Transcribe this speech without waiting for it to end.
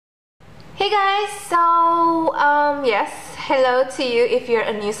Hey guys, so yes, hello to you if you're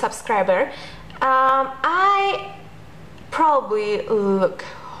a new subscriber. I probably look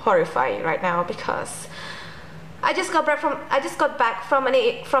horrifying right now because I just got back from an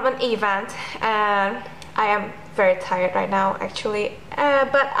event and I am very tired right now actually.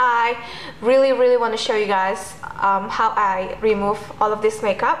 But I really want to show you guys how I remove all of this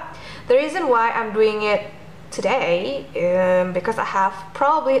makeup. The reason why I'm doing it today because I have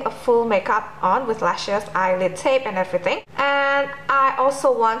probably a full makeup on with lashes, eyelid tape and everything, and I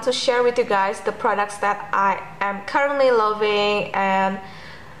also want to share with you guys the products that I am currently loving. And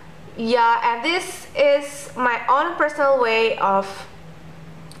yeah, and this is my own personal way of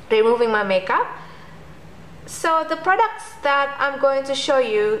removing my makeup. So the products that I'm going to show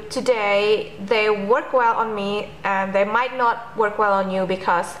you today, they work well on me and they might not work well on you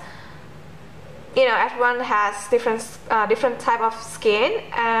because you know, everyone has different type of skin,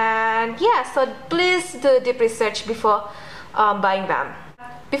 and yeah, so please do deep research before buying them.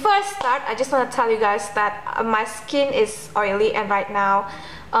 Before I start, I just want to tell you guys that my skin is oily and right now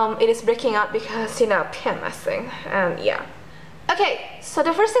it is breaking out because, you know, PMSing, and yeah. Okay, so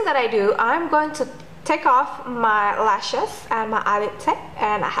the first thing that I do, I'm going to take off my lashes and my eyelid tape,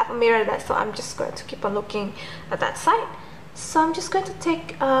 and I have a mirror there, so I'm just going to keep on looking at that side. So I'm just going to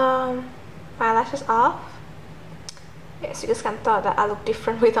take my lashes off. Yes, you guys can tell that I look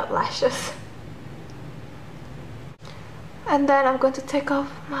different without lashes. And then I'm going to take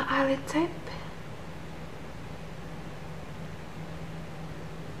off my eyelid tape.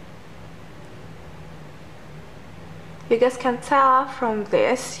 You guys can tell from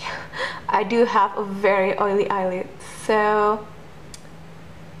this I do have a very oily eyelid, so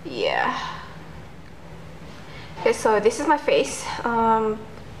yeah. Okay, so this is my face.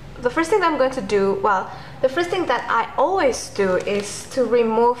 The first thing that I'm going to do, well, the first thing that I always do is to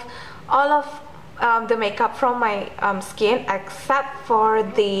remove all of the makeup from my skin except for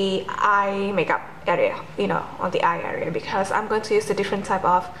the eye makeup area, you know, on the eye area, because I'm going to use a different type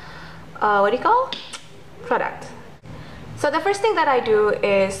of product. So the first thing that I do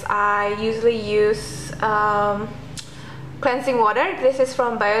is I usually use cleansing water. This is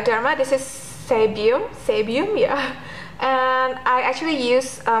from BIODERMA. This is Sensibium, yeah. And I actually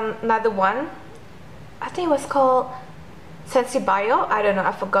use another one. I think it was called SENSIBIO. I don't know,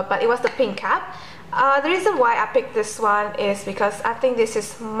 I forgot, but it was the pink cap. The reason why I picked this one is because I think this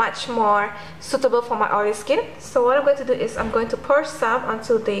is much more suitable for my oily skin. So what I'm going to do is I'm going to pour some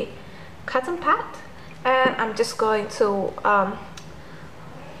onto the cotton pad, and I'm just going to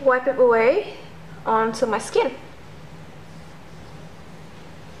wipe it away onto my skin.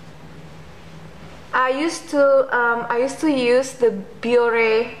 I used to use the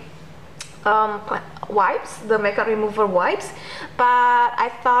BIODERMA wipes, the makeup remover wipes, but I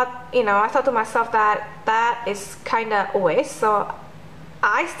thought to myself that that is kind of a waste, so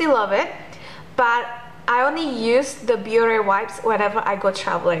I still love it, but I only use the BIODERMA wipes whenever I go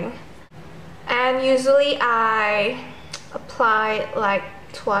traveling, and usually I apply like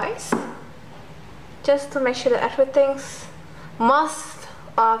twice just to make sure that everything's most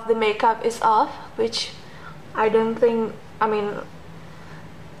of the makeup is off, which I don't think, I mean,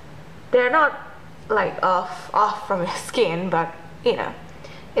 they're not like off from your skin, but you know,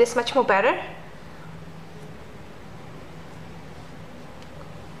 it is much more better.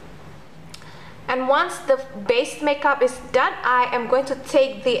 And once the base makeup is done, I am going to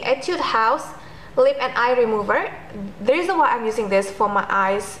take the Etude House lip and eye remover. The reason why I'm using this for my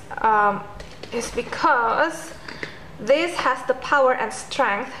eyes is because this has the power and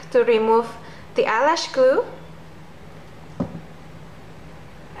strength to remove the eyelash glue.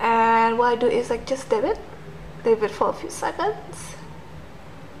 And what I do is like just leave it for a few seconds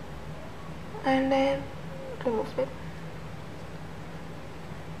and then remove it.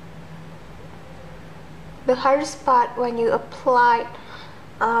 The hardest part when you apply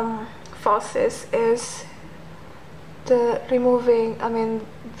falsies is the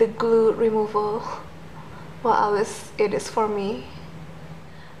glue removal. Well, at least it is for me.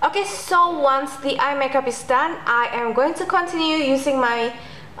 Okay, so once the eye makeup is done, I am going to continue using my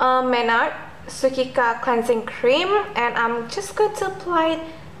Menard Sukika cleansing cream, and I'm just going to apply it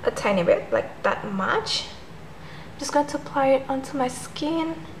a tiny bit, like that much. Just going to apply it onto my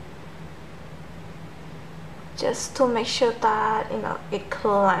skin, just to make sure that, you know, it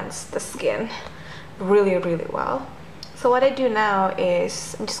cleanses the skin really well. So what I do now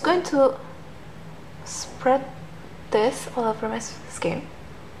is I'm just going to spread this all over my skin.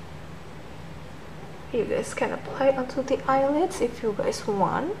 You guys can apply it onto the eyelids if you guys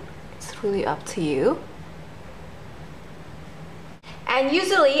want. It's really up to you. And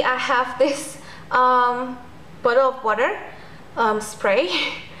usually I have this bottle of water spray,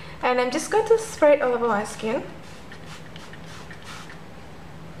 and I'm just going to spray it all over my skin.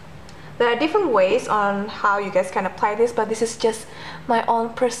 There are different ways on how you guys can apply this, but this is just my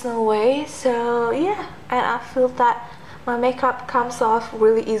own personal way. So yeah, and I feel that my makeup comes off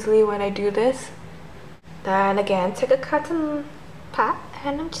really easily when I do this. Then again, take a cotton pad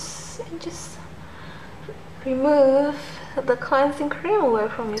and just remove the cleansing cream away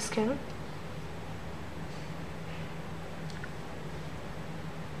from your skin.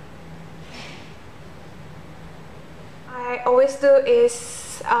 I always do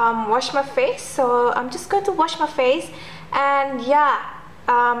is wash my face, so I'm just going to wash my face, and yeah,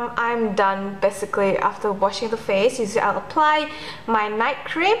 I'm done basically. After washing the face, usually I'll apply my night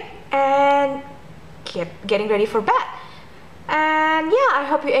cream and getting ready for bed. And yeah, I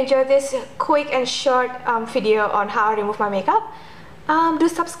hope you enjoyed this quick and short video on how I remove my makeup. Do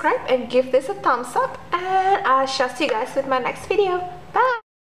subscribe and give this a thumbs up, and I shall see you guys with my next video. Bye!